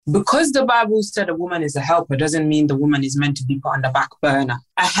Because the Bible said a woman is a helper doesn't mean the woman is meant to be put on the back burner.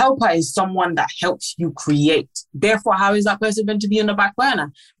 A helper is someone that helps you create. Therefore, how is that person meant to be on the back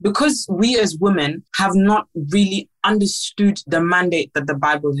burner? Because we as women have not really understood the mandate that the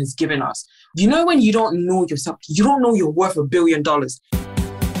Bible has given us. You know, when you don't know yourself, you don't know you're worth $1 billion.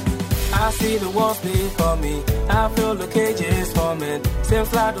 I see the walls before me. I feel the cages forming.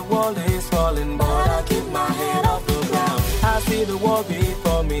 Seems like the world is falling, but I keep my head off the ground. I see the wall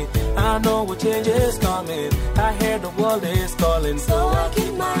before me. I know what change is coming. I hear the world is calling, so I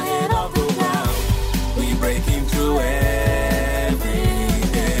keep my head off the ground. We breaking through every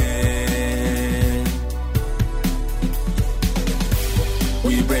day.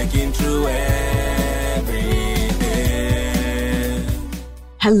 We breaking through every day.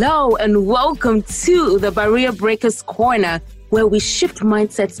 Hello and welcome to the Barrier Breakers Corner, where we shift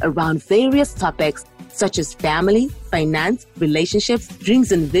mindsets around various topics such as family, finance, relationships,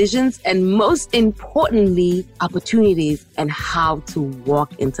 dreams and visions, and most importantly, opportunities and how to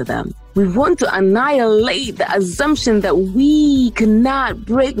walk into them. We want to annihilate the assumption that we cannot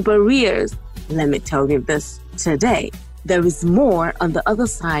break barriers. Let me tell you this today. There is more on the other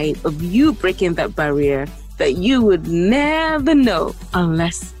side of you breaking that barrier that you would never know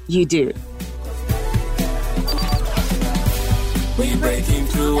unless you do. We breaking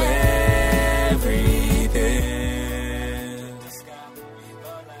through every day.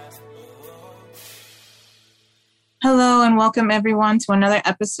 Hello and welcome everyone to another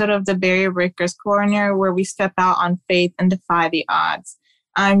episode of the Barrier Breakers Corner, where we step out on faith and defy the odds.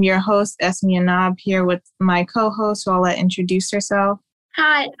 I'm your host, Esme Anab, here with my co-host, who I'll let introduce herself.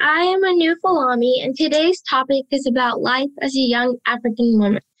 Hi, I am Anu Falami, and today's topic is about life as a young African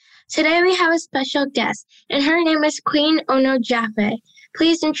woman. Today we have a special guest, and her name is Queen Ono Jaffe.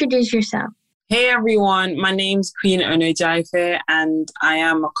 Please introduce yourself. Hey everyone, my name's Queen Ono Jaffe and I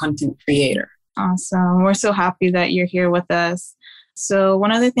am a content creator. Awesome. We're so happy that you're here with us. So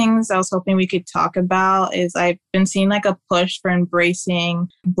one of the things I was hoping we could talk about is I've been seeing like a push for embracing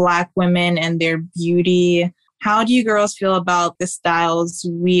Black women and their beauty. How do you girls feel about the styles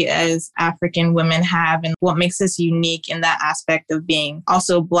we as African women have and what makes us unique in that aspect of being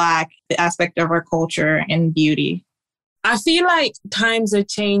also Black, the aspect of our culture and beauty? I feel like times are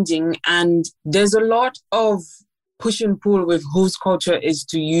changing and there's a lot of push and pull with whose culture is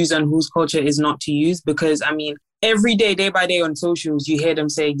to use and whose culture is not to use. Because, I mean, every day by day on socials, you hear them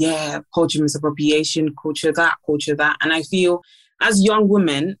say, yeah, culture misappropriation, culture that. And I feel as young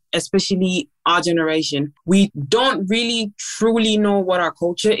women, especially our generation, we don't really truly know what our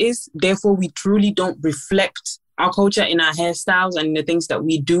culture is. Therefore, we truly don't reflect our culture in our hairstyles and the things that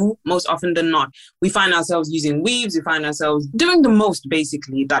we do most often than not. We find ourselves using weaves. We find ourselves doing the most,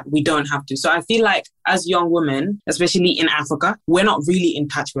 basically, that we don't have to. So I feel like as young women, especially in Africa, we're not really in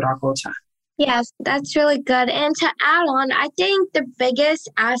touch with our culture. Yes, that's really good. And to add on, I think the biggest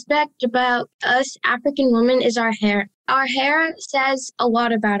aspect about us African women is our hair. Our hair says a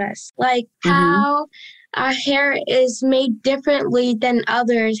lot about us, like how our hair is made differently than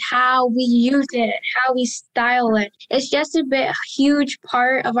others, how we use it, how we style it. It's just a huge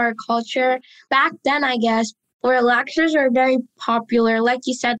part of our culture. Back then, I guess, relaxers are very popular. Like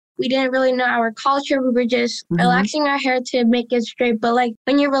you said, we didn't really know our culture. We were just relaxing our hair to make it straight. But like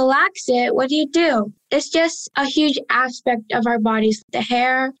when you relax it, what do? It's just a huge aspect of our bodies. The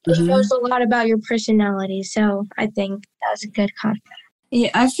hair, it shows a lot about your personality. So I think that was a good concept. Yeah,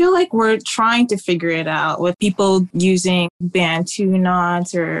 I feel like we're trying to figure it out with people using Bantu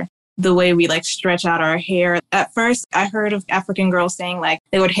knots or the way we like stretch out our hair. At first, I heard of African girls saying like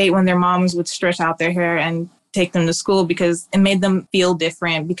they would hate when their moms would stretch out their hair and take them to school because it made them feel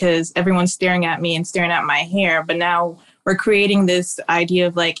different because everyone's staring at me and staring at my hair. But now we're creating this idea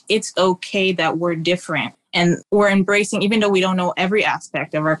of like, it's okay that we're different. And we're embracing, even though we don't know every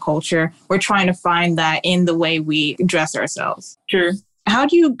aspect of our culture, we're trying to find that in the way we dress ourselves. Sure. How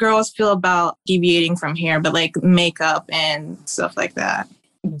do you girls feel about deviating from hair, but like makeup and stuff like that?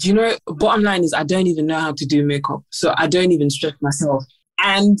 Do you know, bottom line is I don't even know how to do makeup. So I don't even stretch myself.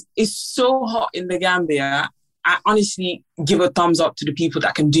 And it's so hot in the Gambia. I honestly give a thumbs up to the people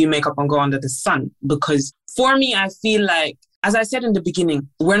that can do makeup and go under the sun. Because for me, I feel like, as I said in the beginning,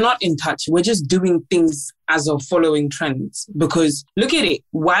 we're not in touch. We're just doing things as of following trends. Because look at it.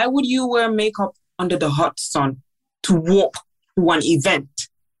 Why would you wear makeup under the hot sun to walk to one event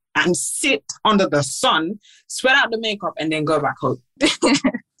and sit under the sun, sweat out the makeup, and then go back home?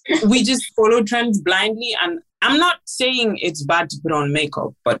 We just follow trends blindly. And I'm not saying it's bad to put on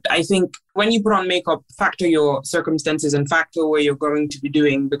makeup, but I think when you put on makeup, factor your circumstances and factor where you're going to be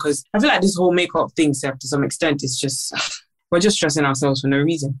doing, because I feel like this whole makeup thing, Seth, to some extent, is just, we're just stressing ourselves for no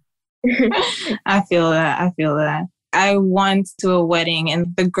reason. I feel that. I went to a wedding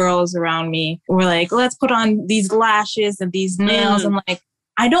and the girls around me were like, let's put on these lashes and these nails. I'm like,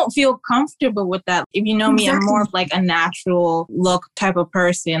 I don't feel comfortable with that. If you know me, I'm more of like a natural look type of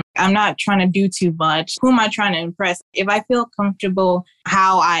person. I'm not trying to do too much. Who am I trying to impress? If I feel comfortable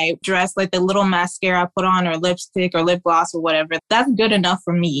how I dress, like the little mascara I put on or lipstick or lip gloss or whatever, that's good enough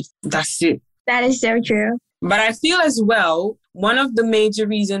for me. That's it. That is so true. But I feel as well, one of the major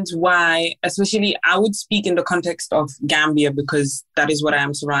reasons why, especially I would speak in the context of Gambia because that is what I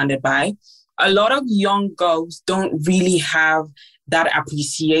am surrounded by, a lot of young girls don't really have that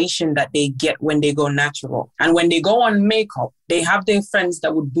appreciation that they get when they go natural. And when they go on makeup, they have their friends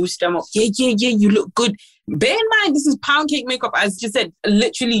that would boost them up. Yeah, you look good. Bear in mind, this is pound cake makeup. As you said,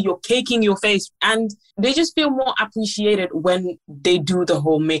 literally you're caking your face. And they just feel more appreciated when they do the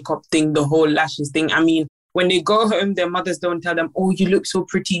whole makeup thing, the whole lashes thing. I mean, when they go home, their mothers don't tell them, oh, you look so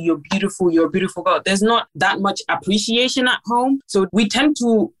pretty, you're a beautiful girl. There's not that much appreciation at home. So we tend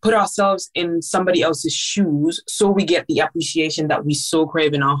to put ourselves in somebody else's shoes so we get the appreciation that we so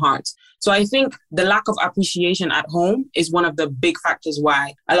crave in our hearts. So I think the lack of appreciation at home is one of the big factors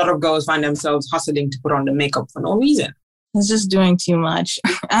why a lot of girls find themselves hustling to put on the makeup for no reason. It's just doing too much.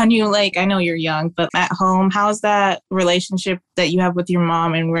 I know you're young, but at home, how's that relationship that you have with your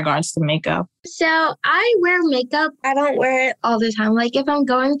mom in regards to makeup? So I wear makeup. I don't wear it all the time. Like if I'm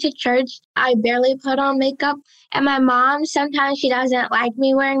going to church, I barely put on makeup. And my mom, sometimes she doesn't like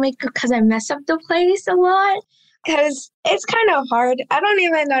me wearing makeup because I mess up the place a lot. Because it's kind of hard. I don't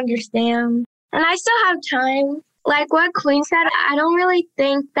even understand. And I still have time. Like what Queen said, I don't really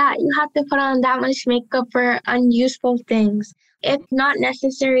think that you have to put on that much makeup for unuseful things. If not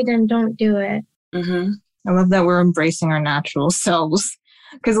necessary, then don't do it. Mm-hmm. I love that we're embracing our natural selves.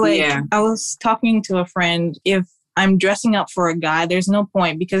 Because I was talking to a friend, if I'm dressing up for a guy, there's no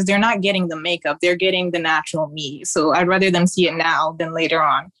point because they're not getting the makeup. They're getting the natural me. So I'd rather them see it now than later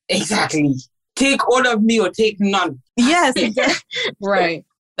on. Exactly. Take all of me or take none. Yes, exactly. Right.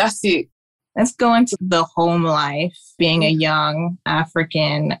 That's it. Let's go into the home life, being a young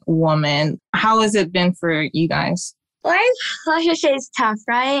African woman. How has it been for you guys? Life, let's just say it's tough,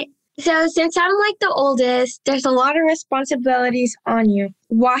 right? So since I'm like the oldest, there's a lot of responsibilities on you.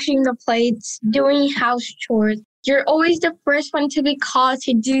 Washing the plates, doing house chores. You're always the first one to be called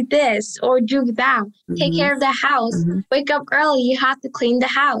to do this or do that. Take care of the house. Wake up early. You have to clean the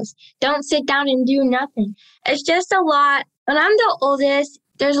house. Don't sit down and do nothing. It's just a lot. When I'm the oldest,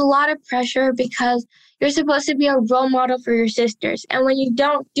 there's a lot of pressure because you're supposed to be a role model for your sisters. And when you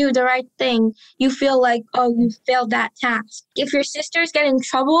don't do the right thing, you feel like, oh, you failed that task. If your sisters get in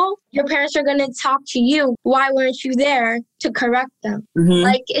trouble, your parents are going to talk to you. Why weren't you there to correct them?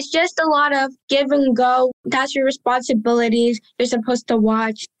 Like, it's just a lot of give and go. That's your responsibilities. You're supposed to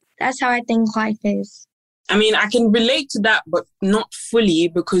watch. That's how I think life is. I mean, I can relate to that, but not fully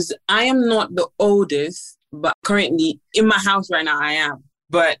because I am not the oldest, but currently in my house right now, I am.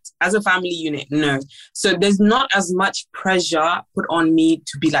 But as a family unit, no. So there's not as much pressure put on me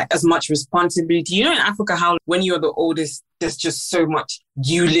to be like as much responsibility. You know, in Africa, how when you're the oldest, there's just so much.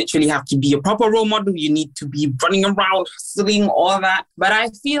 You literally have to be a proper role model. You need to be running around, hustling, all that. But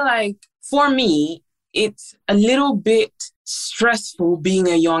I feel like for me, it's a little bit stressful being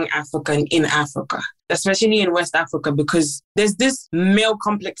a young African in Africa, especially in West Africa, because there's this male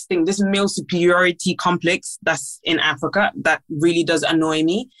complex thing, this male superiority complex that's in Africa that really does annoy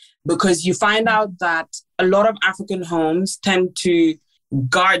me, because you find out that a lot of African homes tend to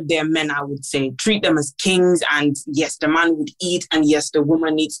guard their men, I would say, treat them as kings. And yes, the man would eat. And yes, the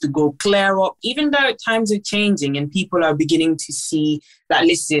woman needs to go clear up, even though times are changing and people are beginning to see that,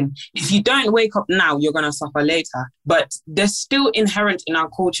 listen, if you don't wake up now, you're going to suffer later. But there's still inherent in our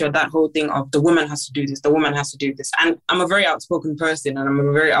culture that whole thing of the woman has to do this, the woman has to do this. And I'm a very outspoken person and I'm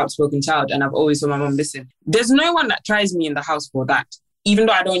a very outspoken child. And I've always told my mom, listen, there's no one that tries me in the house for that. Even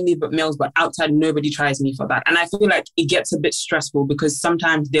though I don't live with males, but outside, nobody tries me for that. And I feel like it gets a bit stressful because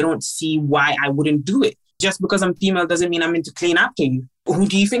sometimes they don't see why I wouldn't do it. Just because I'm female doesn't mean I'm meant to clean after you. Who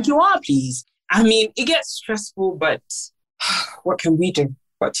do you think you are, please? I mean, it gets stressful, but what can we do?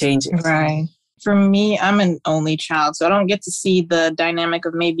 What changes? Right. For me, I'm an only child, so I don't get to see the dynamic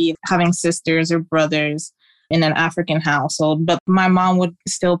of maybe having sisters or brothers in an African household. But my mom would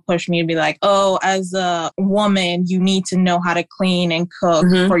still push me to be like, oh, as a woman, you need to know how to clean and cook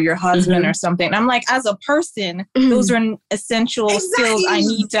for your husband or something. And I'm like, as a person, those are essential skills I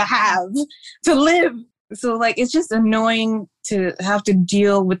need to have to live. So like, it's just annoying to have to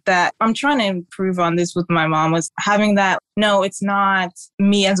deal with that. I'm trying to improve on this with my mom, was having that, no, it's not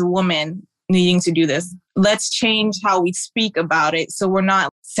me as a woman needing to do this. Let's change how we speak about it so we're not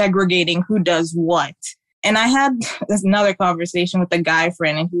segregating who does what. And I had another conversation with a guy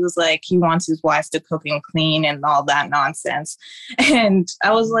friend, and he was like, he wants his wife to cook and clean and all that nonsense. And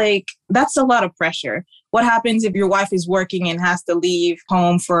I was like, that's a lot of pressure. What happens if your wife is working and has to leave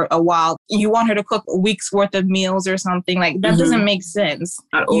home for a while? You want her to cook a week's worth of meals or something? Like, that doesn't make sense.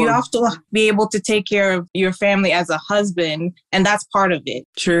 You have to be able to take care of your family as a husband, and that's part of it.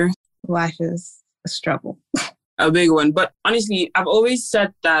 True. Life is a struggle. A big one. But honestly, I've always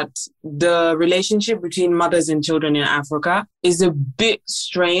said that the relationship between mothers and children in Africa is a bit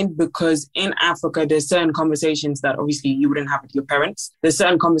strained because in Africa, there's certain conversations that obviously you wouldn't have with your parents. There's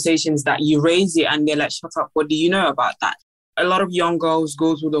certain conversations that you raise it and they're like, shut up, what do you know about that? A lot of young girls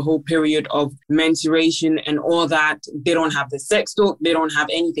go through the whole period of menstruation and all that. They don't have the sex talk. They don't have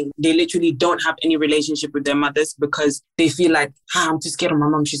anything. They literally don't have any relationship with their mothers because they feel like, I'm too scared of my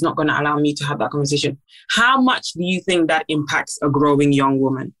mom. She's not going to allow me to have that conversation. How much do you think that impacts a growing young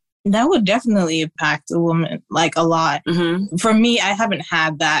woman? That would definitely impact a woman, like a lot. Mm-hmm. For me, I haven't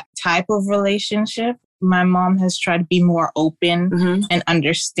had that type of relationship. My mom has tried to be more open and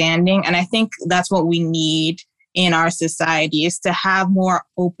understanding. And I think that's what we need in our society, is to have more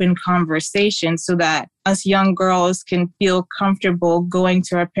open conversations so that us young girls can feel comfortable going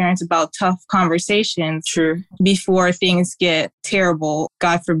to our parents about tough conversations. True. Before things get terrible.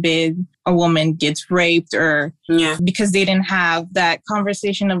 God forbid a woman gets raped or because they didn't have that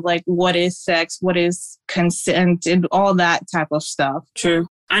conversation of like, what is sex? What is consent? And all that type of stuff. True.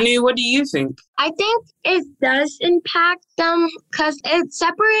 Anu, what do you think? I think it does impact them because it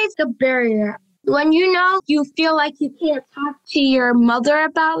separates the barrier. When you feel like you can't talk to your mother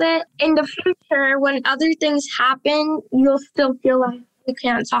about it, in the future, when other things happen, you'll still feel like you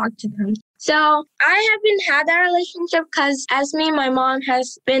can't talk to them. So I haven't had that relationship because as my mom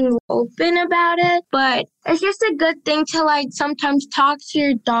has been open about it, but it's just a good thing to like sometimes talk to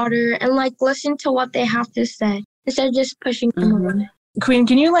your daughter and like listen to what they have to say instead of just pushing them away. Queen,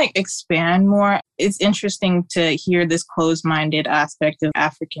 can you like expand more? It's interesting to hear this closed-minded aspect of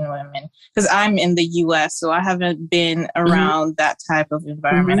African women because I'm in the US, so I haven't been around that type of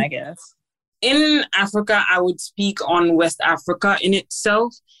environment, I guess. In Africa, I would speak on West Africa in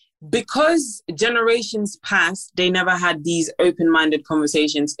itself. Because generations past, they never had these open-minded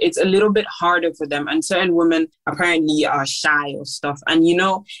conversations. It's a little bit harder for them. And certain women apparently are shy or stuff. And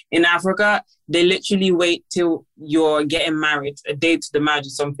in Africa, they literally wait till you're getting married, a day to the marriage or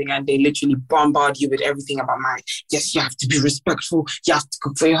something, and they literally bombard you with everything about marriage. Yes, you have to be respectful. You have to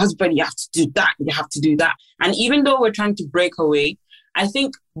cook for your husband. You have to do that. You have to do that. And even though we're trying to break away, I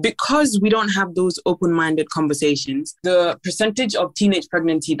think because we don't have those open-minded conversations, the percentage of teenage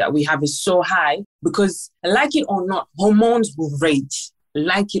pregnancy that we have is so high because, like it or not, hormones will rage.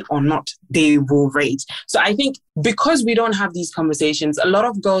 Like it or not, they will rage. So I think because we don't have these conversations, a lot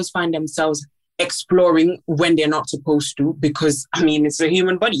of girls find themselves exploring when they're not supposed to because, it's a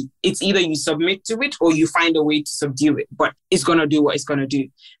human body. It's either you submit to it or you find a way to subdue it, but it's going to do what it's going to do.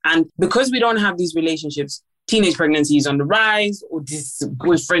 And because we don't have these relationships, teenage pregnancy is on the rise, or this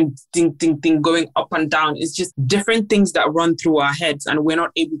boyfriend thing going up and down. It's just different things that run through our heads and we're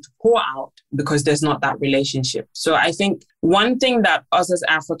not able to pour out because there's not that relationship. So I think one thing that us as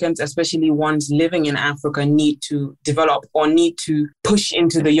Africans, especially ones living in Africa, need to develop or need to push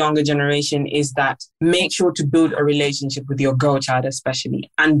into the younger generation is that make sure to build a relationship with your girl child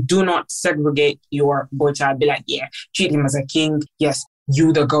especially, and do not segregate your boy child. Be like, treat him as a king. Yes,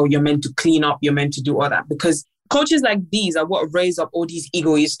 you the girl, you're meant to clean up, you're meant to do all that. Because cultures like these are what raise up all these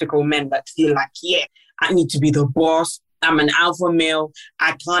egoistical men that feel like, I need to be the boss. I'm an alpha male.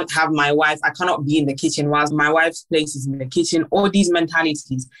 I can't have my wife. I cannot be in the kitchen whilst my wife's place is in the kitchen. All these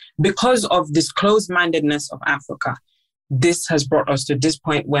mentalities, because of this closed-mindedness of Africa, this has brought us to this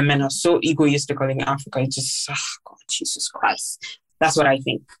point where men are so egoistical in Africa. It's just, God, Jesus Christ. That's what I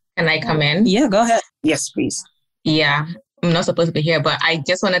think. Can I come in? Yeah, go ahead. Yes, please. Yeah. I'm not supposed to be here, but I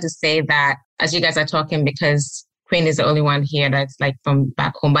just wanted to say that as you guys are talking, because Queen is the only one here that's like from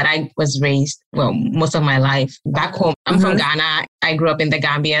back home, but I was raised, most of my life back home. I'm from Ghana. I grew up in the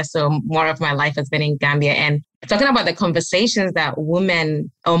Gambia, so more of my life has been in Gambia. And talking about the conversations that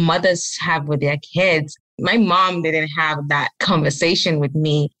women or mothers have with their kids, my mom didn't have that conversation with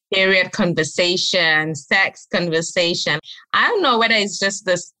me. Period conversation, sex conversation. I don't know whether it's just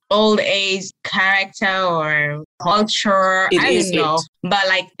this old age character or culture. I don't know. But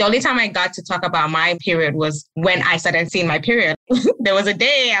like the only time I got to talk about my period was when I started seeing my period. There was a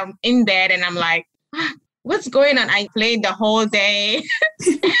day I'm in bed and I'm like, what's going on? I played the whole day.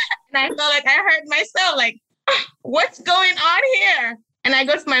 And I felt like I hurt myself. Like, what's going on here? And I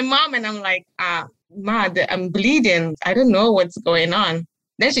go to my mom and I'm like, Ma, I'm bleeding. I don't know what's going on.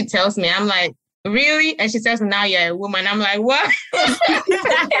 Then she tells me, I'm like, really? And she says, now you're a woman. I'm like, what? I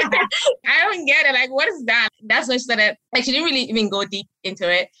don't get it. Like, what is that? That's when she started, like, she didn't really even go deep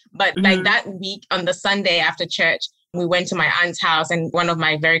into it. But like that week on the Sunday after church, we went to my aunt's house, and one of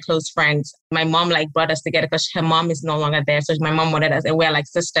my very close friends, my mom like brought us together because her mom is no longer there. So my mom wanted us, and we're like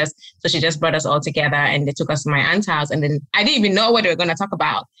sisters. So she just brought us all together, and they took us to my aunt's house. And then I didn't even know what they were going to talk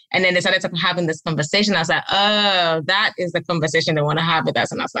about. And then they started having this conversation. I was like, oh, that is the conversation they want to have with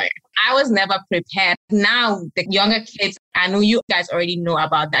us. And I was like, I was never prepared. Now the younger kids, I know you guys already know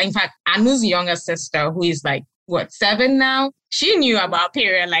about that. In fact, Anu's younger sister, who is like, 7 now? She knew about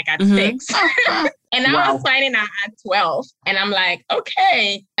period like at 6. And I was finding out at 12. And I'm like,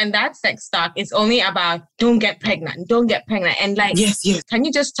 okay. And that sex talk is only about don't get pregnant. And like, yes. Can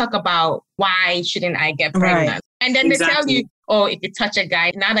you just talk about why shouldn't I get pregnant? Right. And then they tell you, oh, if you touch a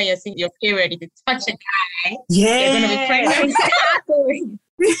guy, now that you're seeing your period, if you touch a guy, you're going to be pregnant. Exactly.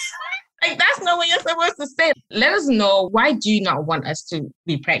 Like, that's not what you're supposed to say. Let us know, why do you not want us to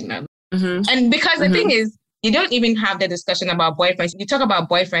be pregnant? And because the thing is, you don't even have the discussion about boyfriends. You talk about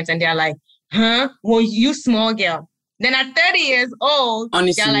boyfriends and they're like, huh? Well, you small girl. Then at 30 years old,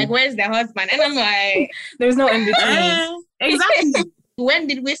 honestly, they're like, where's the husband? And I'm like, there's no in between. Exactly. When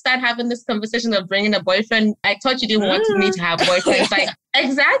did we start having this conversation of bringing a boyfriend? I thought you didn't want me to have boyfriends. Like,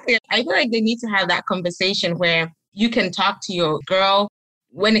 exactly. I feel like they need to have that conversation where you can talk to your girl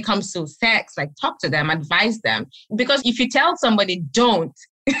when it comes to sex, like talk to them, advise them. Because if you tell somebody don't,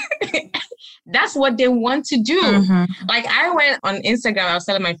 that's what they want to do. Like, I went on Instagram. I was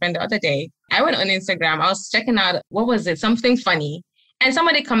telling my friend the other day, I went on Instagram. I was checking out, what was it? Something funny. And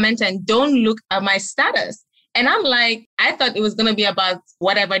somebody commented, don't look at my status. And I'm like, I thought it was going to be about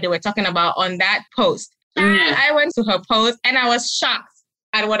whatever they were talking about on that post. I went to her post and I was shocked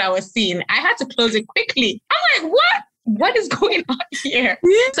at what I was seeing. I had to close it quickly. I'm like, what? What is going on here?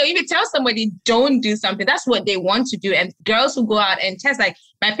 So if you tell somebody don't do something, that's what they want to do. And girls who go out and test, like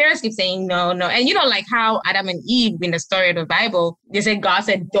my parents keep saying no. And you know, like how Adam and Eve in the story of the Bible, they say God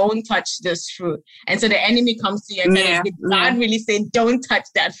said, don't touch this fruit. And so the enemy comes to you and says, did God really say, don't touch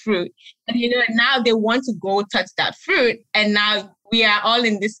that fruit? And you know, now they want to go touch that fruit. And now we are all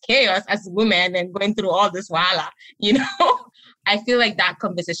in this chaos as women and going through all this wala, you know? I feel like that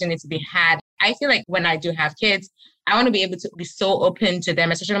conversation needs to be had. I feel like when I do have kids, I want to be able to be so open to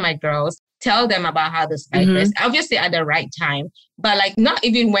them, especially my girls, tell them about how this life is, obviously at the right time, but like not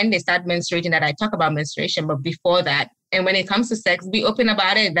even when they start menstruating that I talk about menstruation, but before that. And when it comes to sex, be open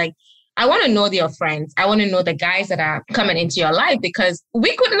about it. Like, I want to know your friends. I want to know the guys that are coming into your life, because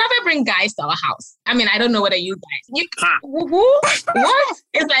we could never bring guys to our house. I mean, I don't know whether you guys, who? What?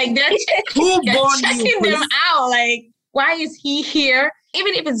 It's like they're checking them out. Like, why is he here?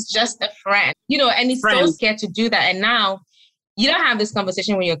 Even if it's just a friend, you know, and he's so scared to do that. And now you don't have this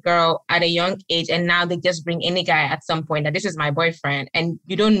conversation with your girl at a young age. And now they just bring any guy at some point that this is my boyfriend. And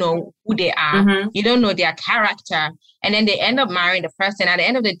you don't know who they are. You don't know their character. And then they end up marrying the person. At the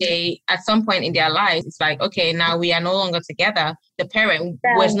end of the day, at some point in their lives, it's like, okay, now we are no longer together. The parent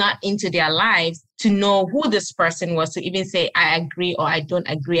was not into their lives to know who this person was, to even say, I agree or I don't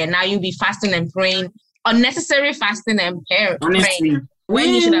agree. And now you'll be fasting and praying, unnecessary fasting and praying.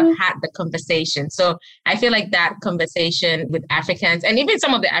 When you should have had the conversation. So I feel like that conversation with Africans, and even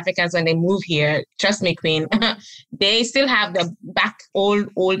some of the Africans when they move here, trust me, Queen, they still have the back old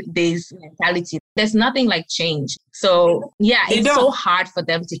days mentality. There's nothing like change. So yeah, it's so hard for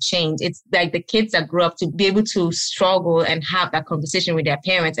them to change. It's like the kids that grew up to be able to struggle and have that conversation with their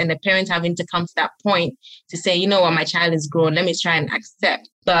parents, and the parents having to come to that point to say, you know what, my child is grown, let me try and accept.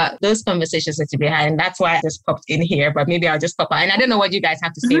 But those conversations need to be had. And that's why I just popped in here, but maybe I'll just pop out. And I don't know what you guys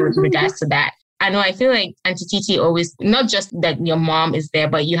have to say with regards to that. I know, I feel like Auntie Titi always, not just that your mom is there,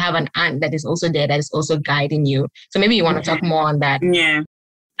 but you have an aunt that is also there, that is also guiding you. So maybe you want to talk more on that. Yeah.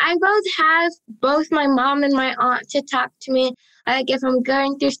 I have both my mom and my aunt to talk to me. Like if I'm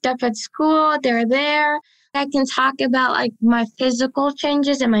going through stuff at school, they're there. I can talk about like my physical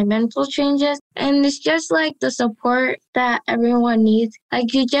changes and my mental changes. And it's just like the support that everyone needs.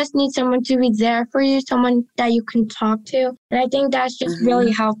 Like you just need someone to be there for you, someone that you can talk to. And I think that's just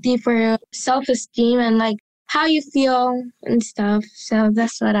really healthy for your self-esteem and like how you feel and stuff. So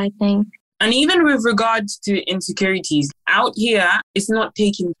that's what I think. And even with regards to insecurities, out here, it's not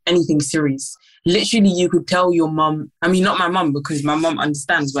taking anything serious. Literally, you could tell your mum, I mean, not my mum, because my mum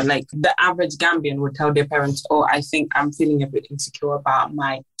understands, but like the average Gambian would tell their parents, oh, I think I'm feeling a bit insecure about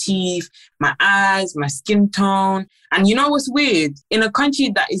my teeth, my eyes, my skin tone. And you know what's weird? In a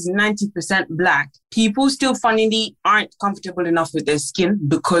country that is 90% Black, people still funnily aren't comfortable enough with their skin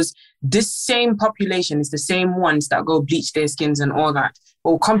because this same population is the same ones that go bleach their skins and all that.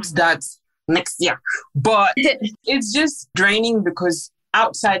 We'll come to that next year. But it's just draining because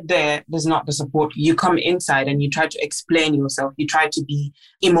outside there's not the support. You come inside and you try to explain yourself. You try to be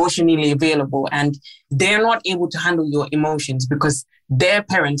emotionally available, and they're not able to handle your emotions because their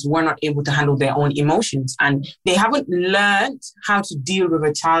parents were not able to handle their own emotions, and they haven't learned how to deal with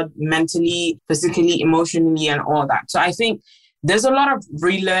a child mentally, physically, emotionally, and all that. So I think there's a lot of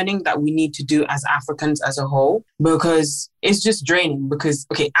relearning that we need to do as Africans as a whole, because it's just draining. Because,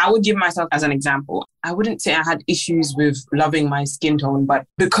 okay, I would give myself as an example. I wouldn't say I had issues with loving my skin tone, but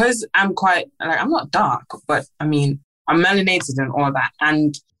because I'm I'm not dark, but I mean, I'm melanated and all that.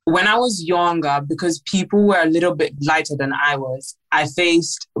 And when I was younger, because people were a little bit lighter than I was, I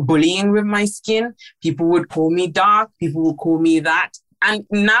faced bullying with my skin. People would call me dark. People would call me that. And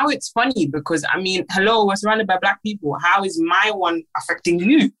now it's funny because, I mean, hello, we're surrounded by Black people. How is my one affecting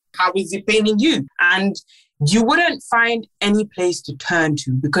you? How is it paining you? And you wouldn't find any place to turn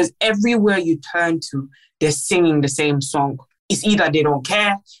to because everywhere you turn to, they're singing the same song. It's either they don't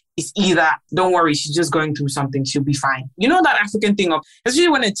care. It's either, don't worry, she's just going through something. She'll be fine. You know that African thing of, especially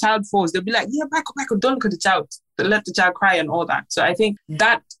when a child falls, they'll be like, yeah, back up, don't look at the child. Let the child cry and all that. So I think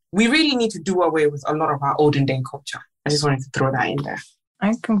that we really need to do away with a lot of our olden day culture. I just wanted to throw that in there.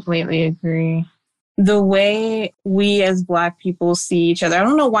 I completely agree. The way we as Black people see each other, I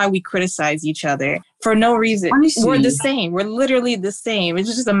don't know why we criticize each other for no reason. Honestly, we're the same. We're literally the same.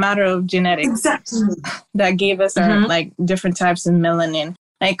 It's just a matter of genetics. Exactly. That gave us our like different types of melanin.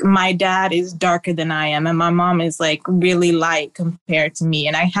 Like my dad is darker than I am and my mom is like really light compared to me.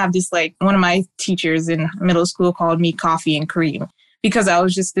 And I have this like, one of my teachers in middle school called me coffee and cream, because I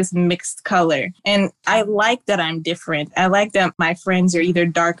was just this mixed color. And I like that I'm different. I like that my friends are either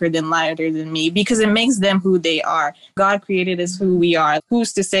darker than lighter than me because it makes them who they are. God created us who we are.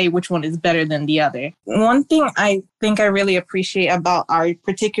 Who's to say which one is better than the other? One thing I think I really appreciate about our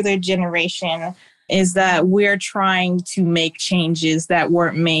particular generation is that we're trying to make changes that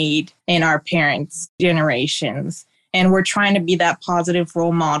weren't made in our parents' generations. And we're trying to be that positive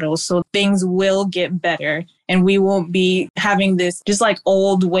role model so things will get better and we won't be having this just like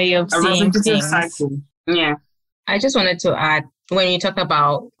old way of seeing things. Cycle. Yeah. I just wanted to add, when you talk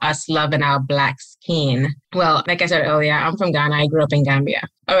about us loving our Black skin, well, like I said earlier, I'm from Ghana. I grew up in Gambia.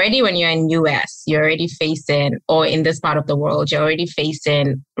 Already when you're in US, you're already facing, or in this part of the world, you're already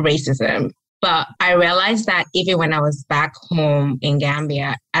facing racism. But I realized that even when I was back home in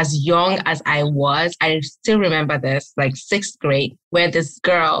Gambia, as young as I was, I still remember this, like 6th grade, where this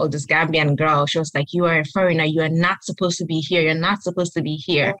Gambian girl, she was like, you are a foreigner. You are not supposed to be here. You're not supposed to be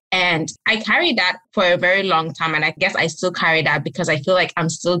here. And I carried that for a very long time. And I guess I still carry that because I feel like I'm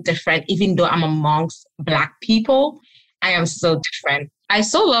still different. Even though I'm amongst Black people, I am still different. I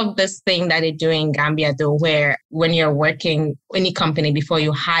still love this thing that they do in Gambia, though, where when you're working any company, before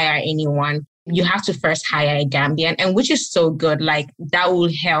you hire anyone, you have to first hire a Gambian, and which is so good. Like that will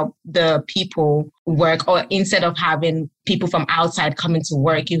help the people work, or instead of having people from outside coming to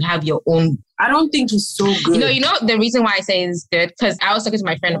work, you have your own. I don't think it's so good. You know, the reason why I say it's good, because I was talking to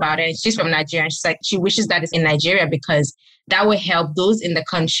my friend about it. She's from Nigeria, and she's like, she wishes that it's in Nigeria because that will help those in the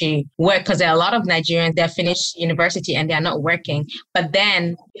country work, because there are a lot of Nigerians that finished university and they are not working. But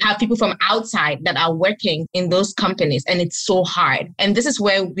then you have people from outside that are working in those companies, and it's so hard. And this is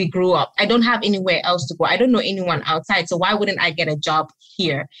where we grew up. I don't have anywhere else to go. I don't know anyone outside. So why wouldn't I get a job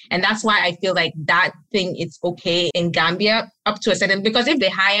here? And that's why I feel like that thing, it's okay in Gambia up to a certain, because if they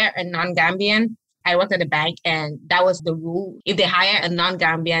hire a non-Gambian, I worked at a bank and that was the rule. If they hire a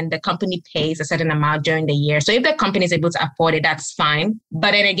non-Gambian, the company pays a certain amount during the year. So if the company is able to afford it, that's fine.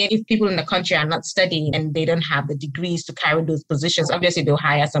 But then again, if people in the country are not studying and they don't have the degrees to carry those positions, obviously they'll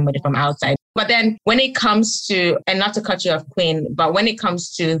hire somebody from outside. But then when it comes to, and not to cut you off, Queen, but when it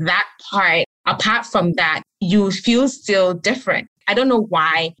comes to that part, apart from that, you feel still different. I don't know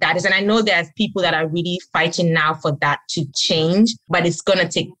why that is. And I know there's people that are really fighting now for that to change, but it's going to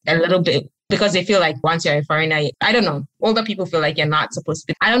take a little bit, because they feel like once you're a foreigner, I don't know, older people feel like you're not supposed to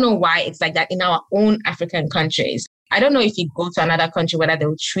be. I don't know why it's like that in our own African countries. I don't know if you go to another country, whether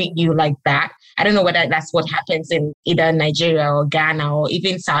they'll treat you like that. I don't know whether that's what happens in either Nigeria or Ghana or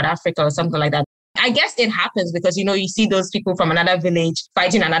even South Africa or something like that. I guess it happens because, you know, you see those people from another village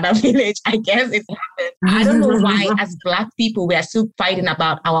fighting another village. I guess it happens. I don't know why as Black people, we are still fighting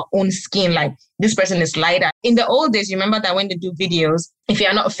about our own skin. Like this person is lighter. In the old days, you remember that when they do videos, if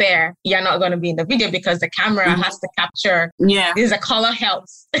you're not fair, you're not going to be in the video because the camera has to capture. Yeah. This is a color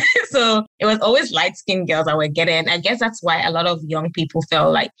helps. So it was always light-skinned girls that were getting. I guess that's why a lot of young people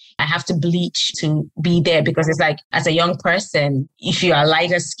feel like I have to bleach to be there, because it's like, as a young person, if you are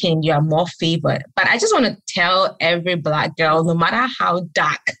lighter skinned, you are more favored. But I just want to tell every Black girl, no matter how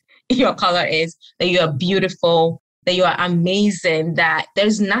dark your color is, that you are beautiful, that you are amazing, that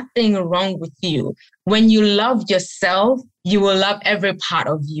there's nothing wrong with you. When you love yourself, you will love every part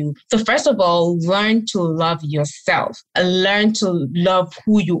of you. So first of all, learn to love yourself. Learn to love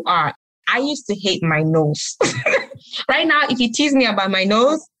who you are. I used to hate my nose. Right now, if you tease me about my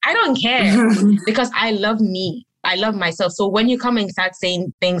nose, I don't care because I love me. I love myself. So when you come and start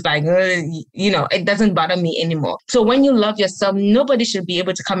saying things like, it doesn't bother me anymore. So when you love yourself, nobody should be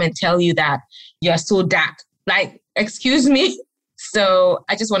able to come and tell you that you're so dark. Like, excuse me. So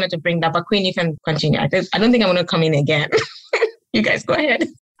I just wanted to bring that. But Queen, you can continue. I don't think I want to come in again. You guys go ahead.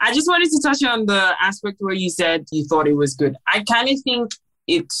 I just wanted to touch on the aspect where you said you thought it was good. I kind of think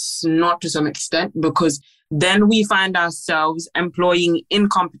it's not to some extent, because then we find ourselves employing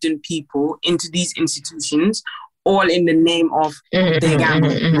incompetent people into these institutions, all in the name of they gamble,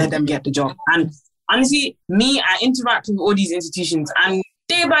 let them get the job. And honestly, I interact with all these institutions, and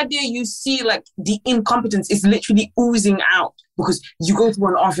day by day, you see like the incompetence is literally oozing out, because you go to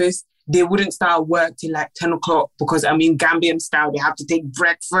an office, they wouldn't start work till like 10 o'clock because, Gambian style, they have to take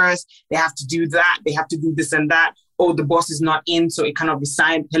breakfast, they have to do that, they have to do this and that. Oh, the boss is not in, so it cannot be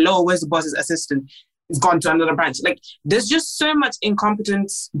signed. Hello, where's the boss's assistant? It's gone to another branch. Like, there's just so much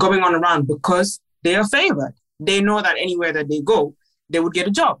incompetence going on around because they are favored. They know that anywhere that they go, they would get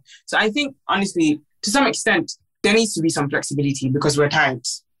a job. So I think, honestly, to some extent, there needs to be some flexibility because we're tired.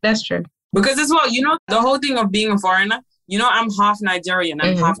 That's true. Because as well, the whole thing of being a foreigner, I'm half Nigerian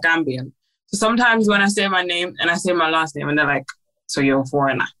and half Gambian. So sometimes when I say my name and I say my last name and they're like, so you're a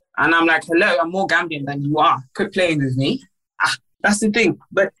foreigner. And I'm like, hello, I'm more Gambian than you are. Quit playing with me. That's the thing.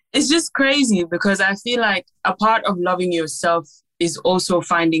 But it's just crazy because I feel like a part of loving yourself is also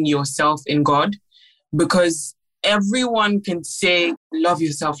finding yourself in God, because everyone can say, love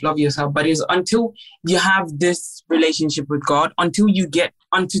yourself, but it's until you have this relationship with God, until you get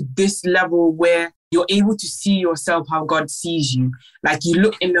onto this level where you're able to see yourself how God sees you. Like, you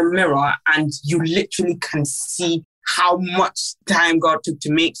look in the mirror and you literally can see how much time God took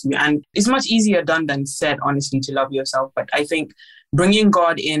to make you. And it's much easier done than said, honestly, to love yourself. But I think bringing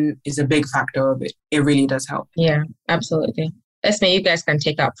God in is a big factor of it. It really does help. Yeah, absolutely. Esme, you guys can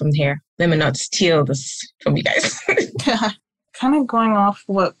take up from here. Let me not steal this from you guys. Kind of going off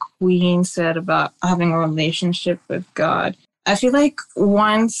what Queen said about having a relationship with God. I feel like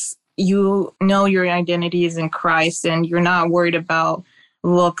once you know your identity is in Christ and you're not worried about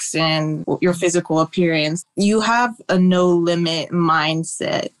looks and your physical appearance, you have a no limit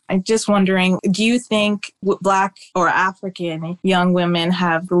mindset. I'm just wondering, do you think Black or African young women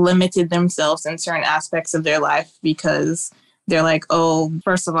have limited themselves in certain aspects of their life because they're like, oh,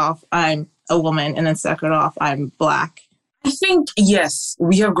 first of all, I'm a woman, and then second off, I'm Black? I think, yes,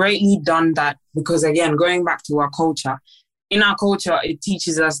 we have greatly done that because, again, going back to our culture, in our culture, it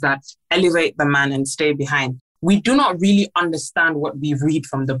teaches us that elevate the man and stay behind. We do not really understand what we read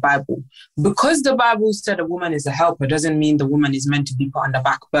from the Bible. Because the Bible said a woman is a helper doesn't mean the woman is meant to be put on the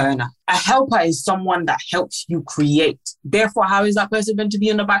back burner. A helper is someone that helps you create. Therefore, how is that person meant to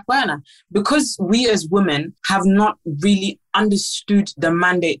be on the back burner? Because we as women have not really understood the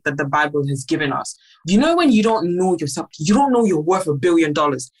mandate that the Bible has given us. When you don't know yourself, you don't know you're worth $1 billion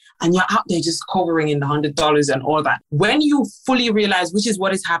and you're out there just covering in the $100 and all that. When you fully realize, which is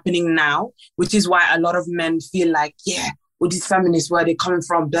what is happening now, which is why a lot of men feel like, with these feminists, where they're coming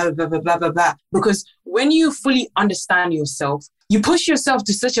from, blah, blah, blah, blah, blah, blah. Because when you fully understand yourself, you push yourself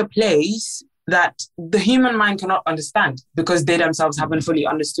to such a place that the human mind cannot understand because they themselves haven't fully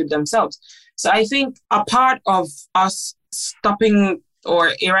understood themselves. So I think a part of us stopping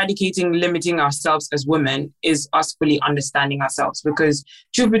or eradicating, limiting ourselves as women is us fully understanding ourselves. Because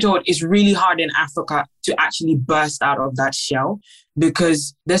truth be told, it's really hard in Africa to actually burst out of that shell,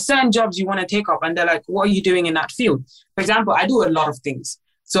 because there's certain jobs you want to take up and they're like, what are you doing in that field? For example, I do a lot of things.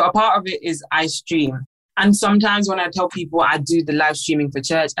 So a part of it is I stream. And sometimes when I tell people I do the live streaming for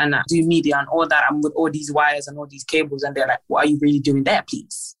church and I do media and all that, I'm with all these wires and all these cables, and they're like, what are you really doing there,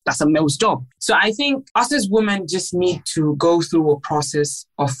 please? That's a male's job. So I think us as women just need to go through a process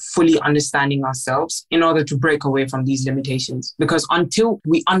of fully understanding ourselves in order to break away from these limitations. Because until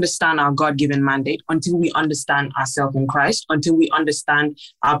we understand our God-given mandate, until we understand ourselves in Christ, until we understand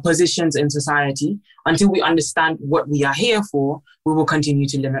our positions in society, until we understand what we are here for, we will continue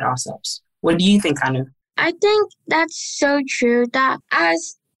to limit ourselves. What do you think, Anu? I think that's so true that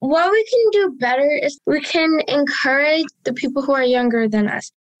as what we can do better is we can encourage the people who are younger than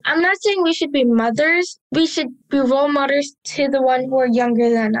us. I'm not saying we should be mothers. We should be role models to the one who are younger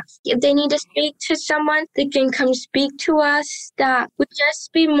than us. If they need to speak to someone, they can come speak to us. That we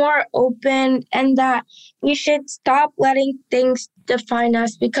just be more open and that we should stop letting things define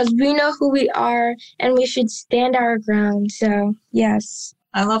us because we know who we are and we should stand our ground. So, yes.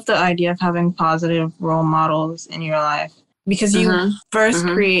 I love the idea of having positive role models in your life because you first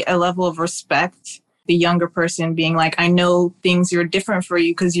create a level of respect. The younger person being like, I know things are different for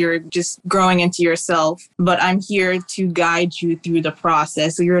you because you're just growing into yourself, but I'm here to guide you through the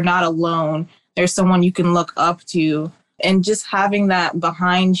process. So you're not alone. There's someone you can look up to. And just having that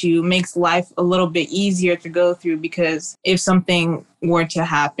behind you makes life a little bit easier to go through because if something were to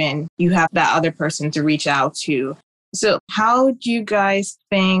happen, you have that other person to reach out to. So how do you guys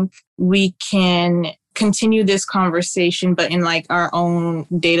think we can continue this conversation, but in like our own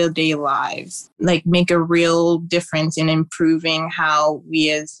day-to-day lives, like make a real difference in improving how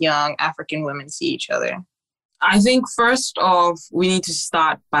we as young African women see each other? I think first off, we need to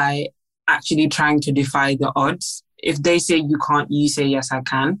start by actually trying to defy the odds. If they say you can't, you say, yes, I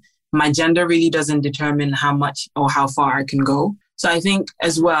can. My gender really doesn't determine how much or how far I can go. So I think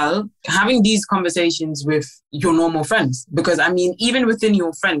as well, having these conversations with your normal friends, because I mean, even within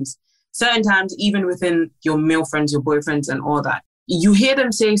your friends, certain times, even within your male friends, your boyfriends and all that, you hear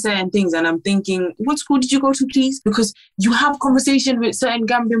them say certain things and I'm thinking, what school did you go to, please? Because you have conversation with certain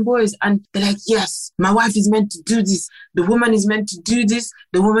Gambian boys and they're like, yes, my wife is meant to do this. The woman is meant to do this.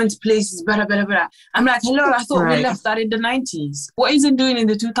 The woman's place is blah, blah, blah. I'm like, hello, I thought we left that in the 90s. What is it doing in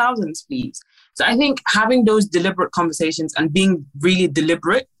the 2000s, please? So I think having those deliberate conversations and being really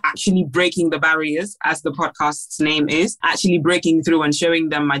deliberate, actually breaking the barriers, as the podcast's name is, actually breaking through and showing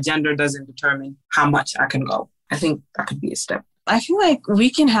them my gender doesn't determine how much I can go. I think that could be a step. I feel like we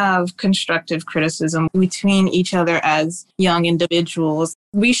can have constructive criticism between each other as young individuals.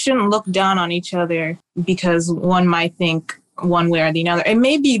 We shouldn't look down on each other because one might think one way or the other. It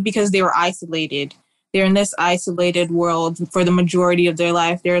may be because they were isolated. They're in this isolated world for the majority of their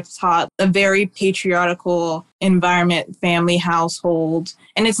life. They're taught a very patriarchal environment, family, household,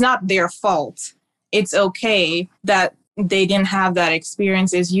 and it's not their fault. It's okay that they didn't have that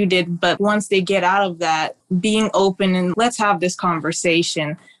experience as you did. But once they get out of that, being open and let's have this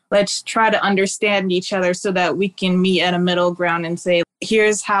conversation. Let's try to understand each other so that we can meet at a middle ground and say,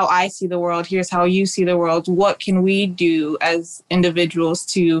 here's how I see the world. Here's how you see the world. What can we do as individuals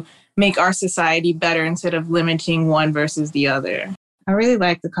to make our society better instead of limiting one versus the other? I really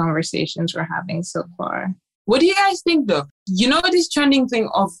like the conversations we're having so far. What do you guys think though? You know, this trending thing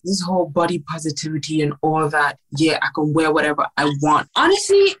of this whole body positivity and all that. Yeah, I can wear whatever I want.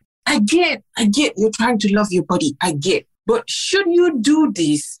 Honestly, I get you're trying to love your body. I get. But should you do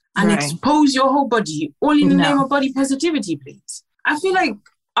this and expose your whole body all in the name of body positivity, please? I feel like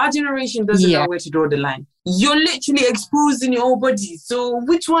our generation doesn't know where to draw the line. You're literally exposing your whole body. So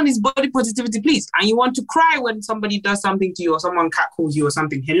which one is body positivity, please? And you want to cry when somebody does something to you or someone catcalls you or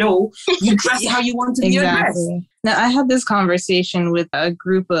something. Hello, you dress how you want to be addressed. Now, I had this conversation with a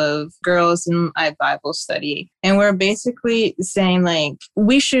group of girls in my Bible study, and we're basically saying, like,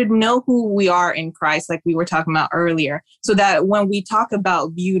 we should know who we are in Christ, like we were talking about earlier, so that when we talk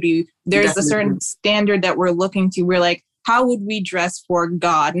about beauty, there's a certain standard that we're looking to. We're like, how would we dress for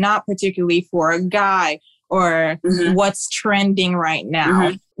God, not particularly for a guy or what's trending right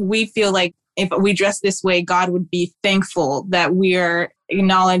now. We feel like if we dress this way, God would be thankful that we're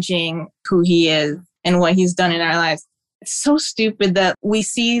acknowledging who he is and what he's done in our lives. It's so stupid that we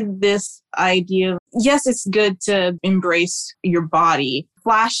see this idea of, yes, it's good to embrace your body,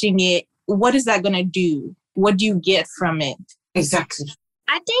 flashing it. What is that going to do? What do you get from it? Exactly.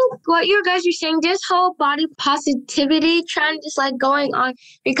 I think what you guys are saying, this whole body positivity trend is like going on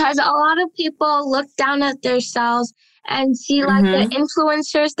because a lot of people look down at themselves and see like the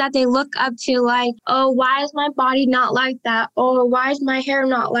influencers that they look up to, like, oh, why is my body not like that? Oh, why is my hair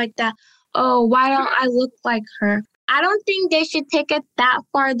not like that? Oh, why don't I look like her? I don't think they should take it that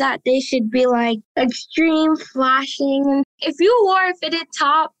far that they should be like extreme flashing. If you wore a fitted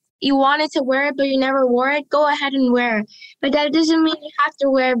top, you wanted to wear it, but you never wore it, go ahead and wear it. But that doesn't mean you have to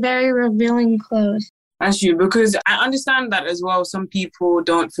wear very revealing clothes. That's true, because I understand that as well. Some people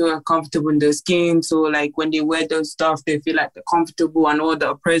don't feel comfortable in their skin. So like when they wear those stuff, they feel like they're comfortable and all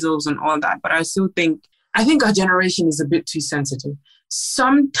the appraisals and all that. But I think our generation is a bit too sensitive.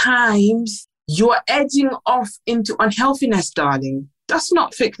 Sometimes you're edging off into unhealthiness, darling. That's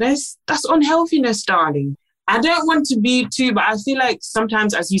not fitness. That's unhealthiness, darling. I don't want to be too, but I feel like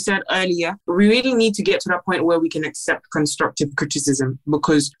sometimes, as you said earlier, we really need to get to that point where we can accept constructive criticism,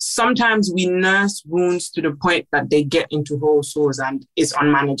 because sometimes we nurse wounds to the point that they get into whole sores and it's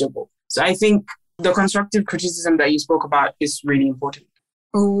unmanageable. So I think the constructive criticism that you spoke about is really important.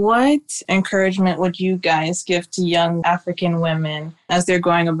 What encouragement would you guys give to young African women as they're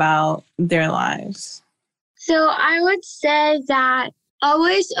going about their lives? So I would say that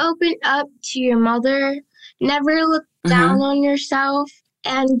always open up to your mother, never look down on yourself,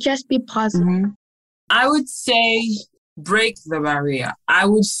 and just be positive. I would say break the barrier. I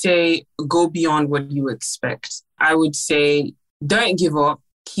would say go beyond what you expect. I would say don't give up,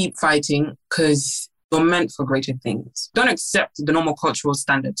 keep fighting, because you're meant for greater things. Don't accept the normal cultural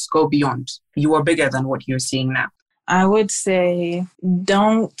standards. Go beyond. You are bigger than what you're seeing now. I would say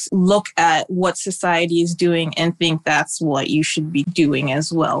don't look at what society is doing and think that's what you should be doing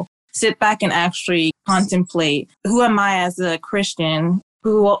as well. Sit back and actually contemplate, who am I as a Christian?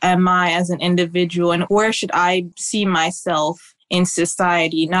 Who am I as an individual? And where should I see myself in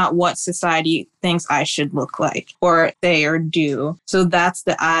society, not what society thinks I should look like or say or do. So that's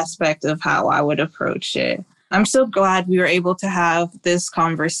the aspect of how I would approach it. I'm so glad we were able to have this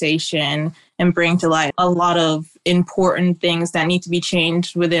conversation and bring to light a lot of important things that need to be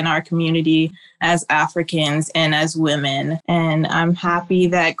changed within our community as Africans and as women. And I'm happy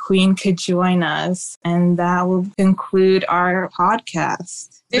that Queen could join us. And that will conclude our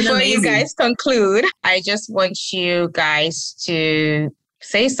podcast. Before you guys conclude, I just want you guys to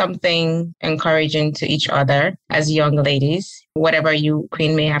say something encouraging to each other as young ladies. Whatever you,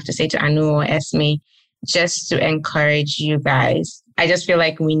 Queen, may have to say to Anu or Esme, just to encourage you guys. I just feel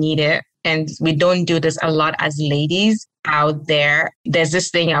like we need it. And we don't do this a lot as ladies out there. There's this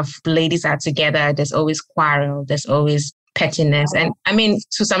thing of ladies are together. There's always quarrel. There's always pettiness. And I mean,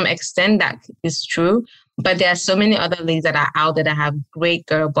 to some extent, that is true. But there are so many other ladies that are out there that have great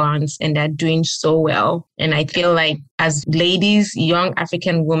girl bonds and they're doing so well. And I feel like as ladies, young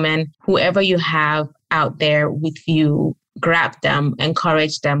African women, whoever you have out there with you, grab them,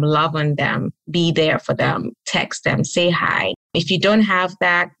 encourage them, love on them, be there for them, text them, say hi. If you don't have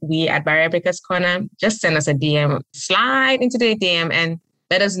that, we at Barrier Breakers Corner, just send us a DM, slide into the DM and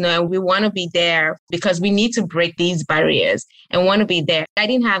let us know. We want to be there because we need to break these barriers and want to be there. I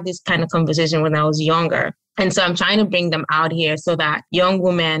didn't have this kind of conversation when I was younger. And so I'm trying to bring them out here so that young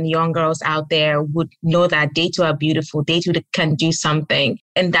women, young girls out there would know that they too are beautiful. They too can do something.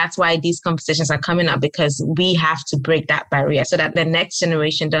 And that's why these conversations are coming up, because we have to break that barrier so that the next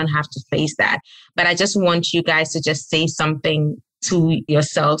generation don't have to face that. But I just want you guys to just say something to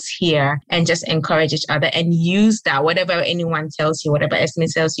yourselves here and just encourage each other and use that, whatever anyone tells you, whatever Esme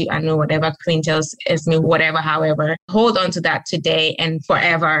tells you, I know whatever Queen tells Esme, whatever, however, hold on to that today and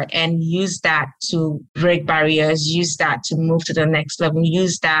forever and use that to break barriers, use that to move to the next level,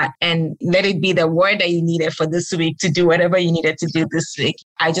 use that and let it be the word that you needed for this week to do whatever you needed to do this week.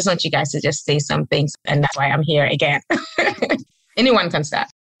 I just want you guys to just say something, and that's why I'm here again. Anyone can start.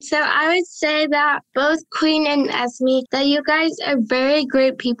 So I would say that both Queen and Esme, that you guys are very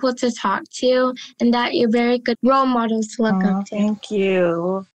great people to talk to and that you're very good role models to look up to. Thank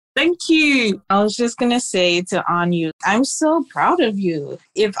you. Thank you. I was just going to say to Anu, I'm so proud of you.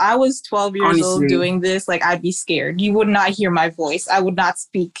 If I was 12 years old doing this, I'd be scared. You would not hear my voice. I would not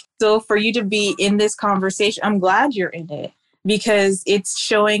speak. So for you to be in this conversation, I'm glad you're in it because it's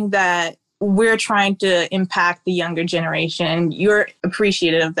showing that we're trying to impact the younger generation. You're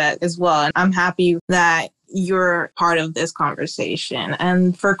appreciative of that as well. And I'm happy that you're part of this conversation.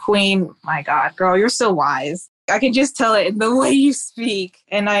 And for Queen, my God, girl, you're so wise. I can just tell it in the way you speak.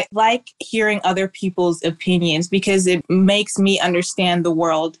 And I like hearing other people's opinions because it makes me understand the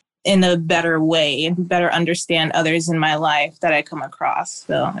world in a better way and better understand others in my life that I come across.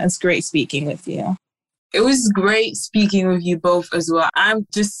 So it's great speaking with you. It was great speaking with you both as well. I'm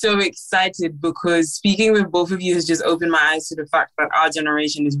just so excited because speaking with both of you has just opened my eyes to the fact that our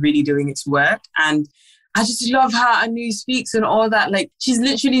generation is really doing its work. And I just love how Anu speaks and all that. She's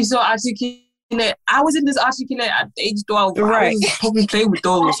literally so articulate. I wasn't this articulate at age 12. Right. I was probably playing with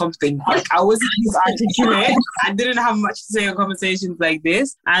dolls or something. I wasn't this articulate. I didn't have much to say in conversations like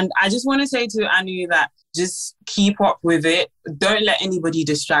this. And I just want to say to Anu that just keep up with it. Don't let anybody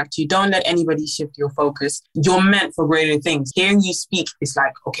distract you. Don't let anybody shift your focus. You're meant for greater things. Hearing you speak is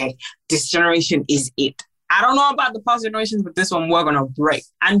like, okay, this generation is it. I don't know about the past generations, but this one we're going to break.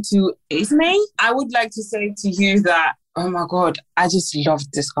 And to Esme, I would like to say to you that, oh my God, I just loved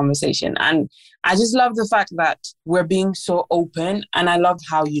this conversation. And I just love the fact that we're being so open, and I love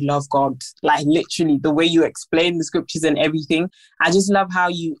how you love God. Like literally the way you explain the scriptures and everything. I just love how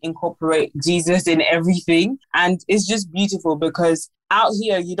you incorporate Jesus in everything. And it's just beautiful because out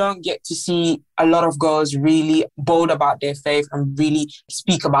here, you don't get to see a lot of girls really bold about their faith and really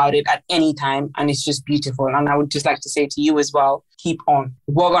speak about it at any time. And it's just beautiful. And I would just like to say to you as well, keep on.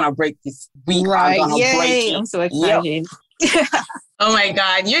 We're going to break this. We are going to break it. I'm so excited. Yep. Oh my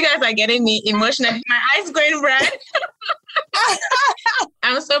God, you guys are getting me emotional. My eyes going red.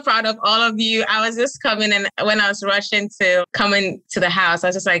 I'm so proud of all of you. I was just coming, and when I was rushing to come into the house, I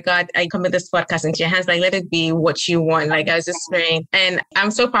was just like, God, I commit this podcast into your hands. Like, let it be what you want. Like, I was just praying. And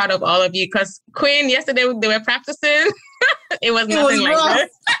I'm so proud of all of you because Queen, yesterday they were practicing. It was nothing like this.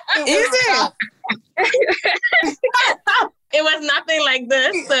 Is it? It was nothing like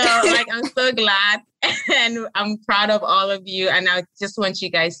this. So like, I'm so glad and I'm proud of all of you. And I just want you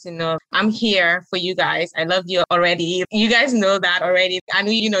guys to know I'm here for you guys. I love you already. You guys know that already. I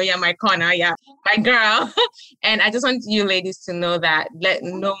know you know you're my corner. Yeah, my girl. And I just want you ladies to know that let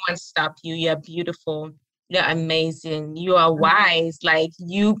no one stop you. You're beautiful. You're amazing. You are wise. Like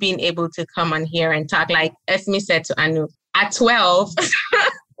you being able to come on here and talk, like Esme said to Anu, at 12.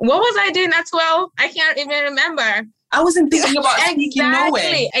 What was I doing at 12? I can't even remember. I wasn't thinking about speaking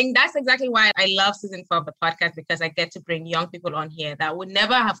nowhere. And that's exactly why I love season 4 of the podcast, because I get to bring young people on here that would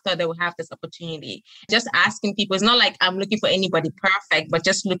never have thought they would have this opportunity. Just asking people. It's not like I'm looking for anybody perfect, but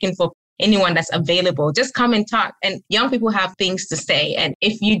just looking for anyone that's available. Just come and talk. And young people have things to say. And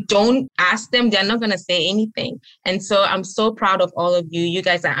if you don't ask them, they're not going to say anything. And so I'm so proud of all of you. You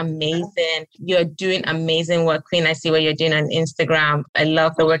guys are amazing. You're doing amazing work. Queen, I see what you're doing on Instagram. I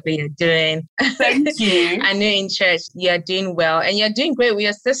love the work that you're doing. Thank you. I know in church, you're doing well. And you're doing great with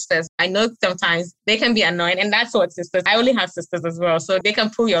your sisters. I know sometimes they can be annoying. And that's what sisters. I only have sisters as well. So they can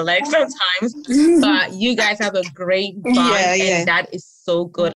pull your leg sometimes. But you guys have a great bond. And that is so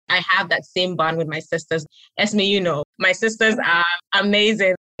good. I have that same bond with my sisters. Esme, you know, my sisters are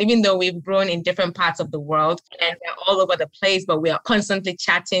amazing. Even though we've grown in different parts of the world and we're all over the place, but we are constantly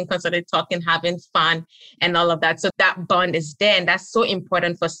chatting, constantly talking, having fun and all of that. So that bond is there. And that's so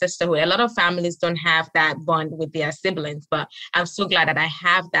important for sisterhood. A lot of families don't have that bond with their siblings, but I'm so glad that I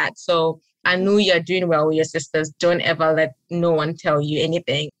have that. So I know you're doing well with your sisters. Don't ever let no one tell you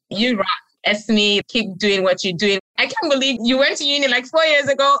anything. You rock. Esme, keep doing what you're doing. I can't believe you went to uni like 4 years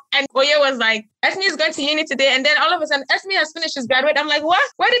ago and Oye was like, Esme is going to uni today. And then all of a sudden, Esme has finished his graduate. I'm like, what?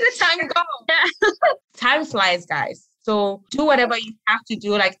 Where did the time go? Time flies, guys. So do whatever you have to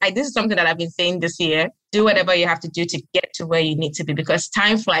do. Like this is something that I've been saying this year. Do whatever you have to do to get to where you need to be because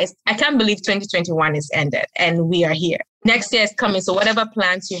time flies. I can't believe 2021 is ended and we are here. Next year is coming. So whatever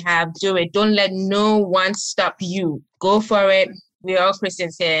plans you have, do it. Don't let no one stop you. Go for it. We're all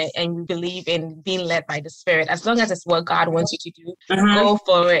Christians here and we believe in being led by the Spirit. As long as it's what God wants you to do, go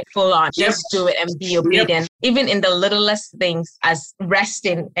for it full on. Just do it and be obedient. Even in the littlest things as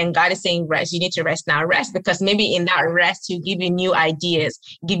resting, and God is saying rest, you need to rest now. Rest because maybe in that rest, He'll give you new ideas,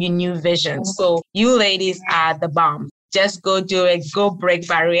 give you new visions. So you ladies are the bomb. Just go do it. Go break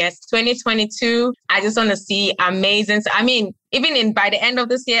barriers. 2022, I just want to see amazing. So, I mean, even by the end of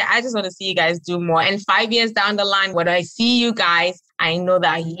this year, I just want to see you guys do more. And 5 years down the line, when I see you guys, I know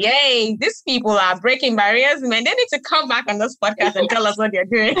that, yay, these people are breaking barriers, man. They need to come back on this podcast and tell us what they're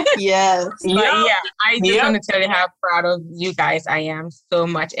doing. Yes. But yeah, I just want to tell you how proud of you guys I am so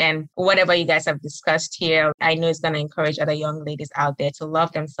much. And whatever you guys have discussed here, I know it's going to encourage other young ladies out there to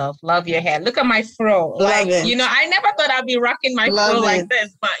love themselves, love your hair. Look at my fro. Like, you know, I never thought I'd be rocking my fro like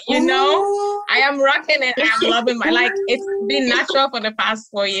this, but you know, I am rocking it. I'm loving my, like, it's been natural for the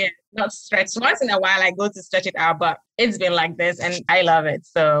past 4 years. Not stretched. Once in a while, I go to stretch it out, but it's been like this, and I love it.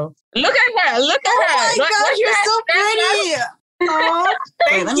 So look at her. Look at her. Oh my gosh, you're so pretty.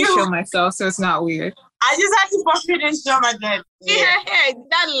 Wait, let me show myself so it's not weird. I just had to pop it and show my dad. See her hair?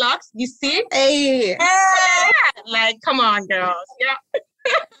 That locks. You see? Hey. Like, come on, girls. Yeah.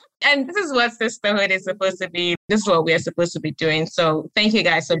 And this is what sisterhood is supposed to be. This is what we're supposed to be doing. So thank you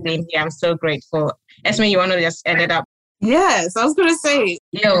guys for being here. I'm so grateful. Esme, you want to just end it up? Yes, I was going to say.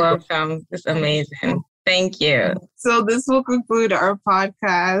 You're welcome. It's amazing. Thank you. So this will conclude our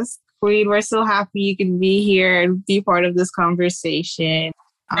podcast. Queen, we're so happy you can be here and be part of this conversation.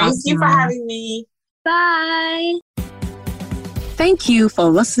 Thank you for having me. Bye. Thank you for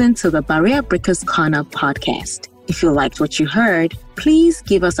listening to the Barrier Breakers Corner podcast. If you liked what you heard, please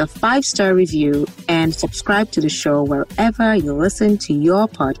give us a 5-star review and subscribe to the show wherever you listen to your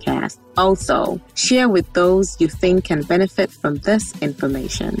podcast. Also, share with those you think can benefit from this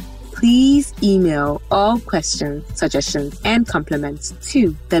information. please email all questions, suggestions, and compliments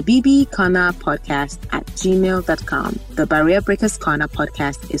to the bbcornerpodcast@gmail.com. The Barrier Breakers Corner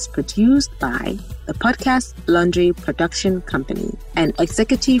podcast is produced by the Podcast Laundry Production Company and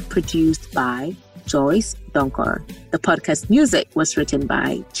executive produced by Joyce Donkor. The podcast music was written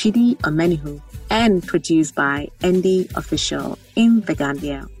by Chidi Omenihu and produced by ND Official in The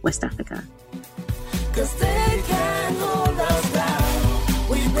Gambia, West Africa. 'Cause